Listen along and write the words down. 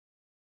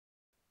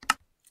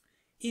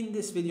In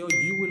this video,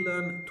 you will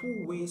learn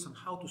two ways on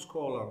how to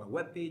scroll on a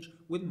web page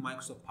with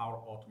Microsoft Power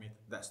Automate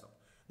Desktop.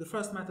 The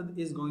first method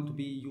is going to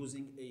be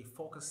using a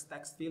focus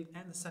text field,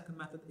 and the second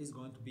method is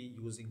going to be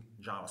using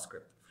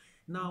JavaScript.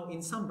 Now,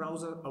 in some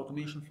browser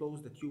automation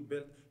flows that you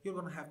build, you're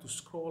going to have to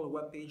scroll a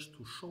web page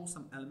to show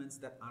some elements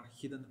that are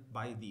hidden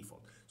by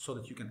default, so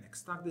that you can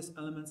extract these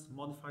elements,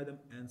 modify them,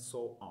 and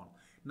so on.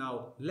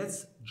 Now,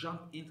 let's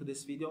jump into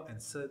this video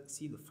and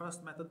see the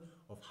first method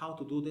of how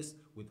to do this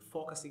with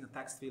focusing a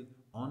text field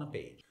on a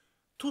page.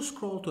 To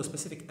scroll to a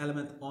specific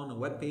element on a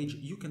web page,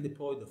 you can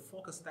deploy the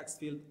focus text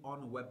field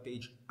on a web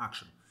page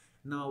action.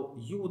 Now,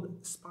 you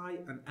would spy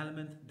an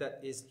element that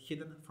is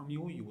hidden from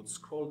you. You would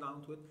scroll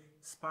down to it,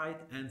 spy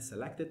it and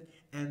select it.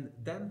 And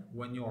then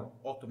when your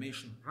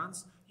automation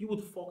runs, you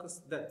would focus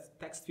that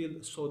text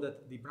field so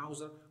that the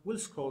browser will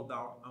scroll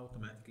down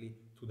automatically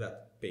to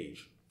that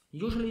page.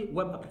 Usually,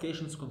 web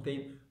applications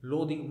contain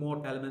loading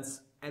more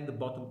elements at the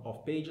bottom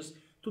of pages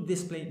to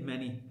display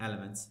many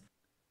elements.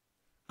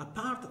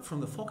 Apart from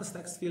the focus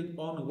text field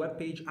on a web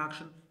page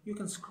action, you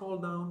can scroll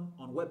down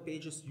on web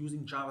pages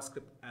using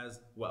JavaScript as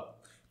well.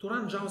 To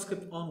run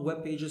JavaScript on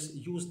web pages,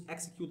 use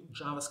Execute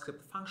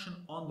Javascript function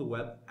on the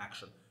web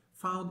action,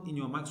 found in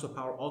your Microsoft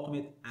Power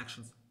Automate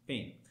Actions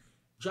pane.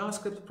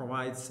 JavaScript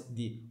provides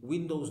the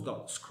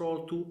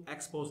windows.scrollTo,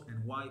 expose,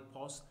 and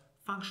ypause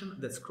function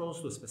that scrolls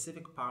to a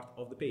specific part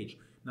of the page.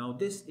 Now,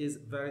 this is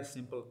very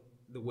simple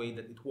the way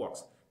that it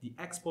works. The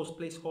expose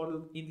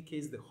placeholder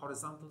indicates the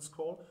horizontal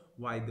scroll,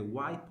 while the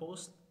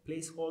ypause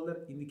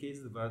placeholder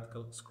indicates the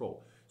vertical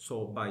scroll.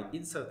 So by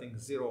inserting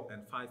 0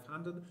 and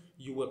 500,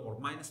 or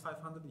minus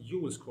 500, you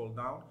will scroll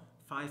down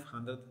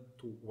 500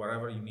 to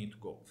wherever you need to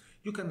go.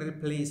 You can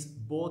replace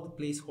both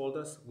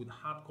placeholders with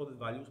hard-coded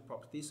values,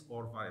 properties,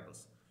 or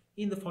variables.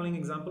 In the following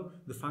example,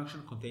 the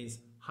function contains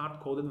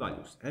hard-coded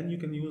values, and you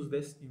can use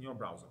this in your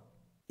browser.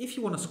 If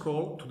you want to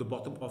scroll to the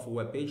bottom of a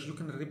web page, you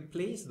can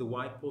replace the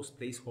ypause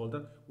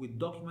placeholder with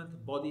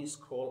document body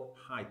scroll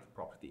height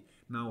property.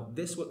 Now,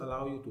 this will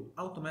allow you to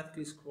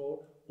automatically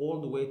scroll all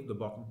the way to the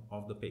bottom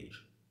of the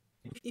page.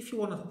 If you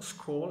want to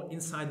scroll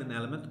inside an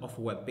element of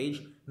a web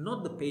page,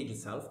 not the page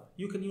itself,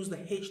 you can use the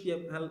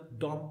HTML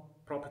DOM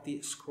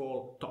property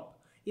scroll top.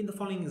 In the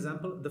following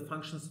example, the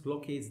function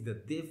locates the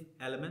div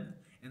element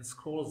and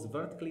scrolls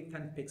vertically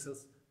 10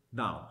 pixels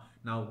down.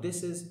 Now,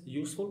 this is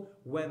useful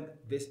when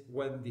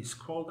the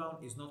scroll down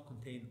is not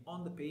contained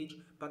on the page,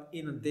 but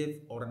in a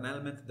div or an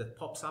element that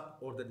pops up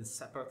or that is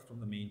separate from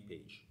the main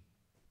page.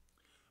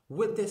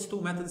 With these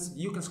two methods,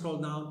 you can scroll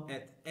down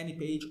at any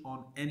page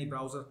on any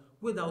browser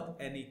without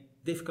any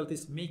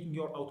difficulties, making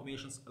your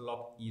automations a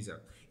lot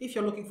easier. If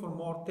you're looking for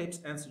more tips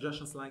and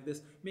suggestions like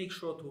this, make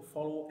sure to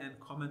follow and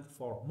comment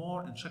for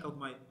more and check out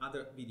my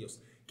other videos.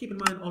 Keep in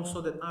mind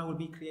also that I will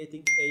be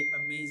creating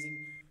an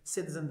amazing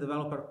citizen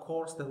developer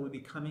course that will be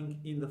coming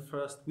in the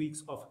first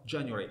weeks of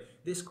January.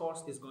 This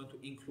course is going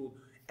to include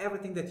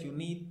everything that you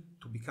need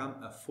to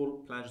become a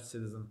full-fledged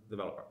citizen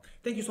developer.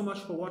 Thank you so much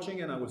for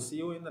watching, and I will see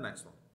you in the next one.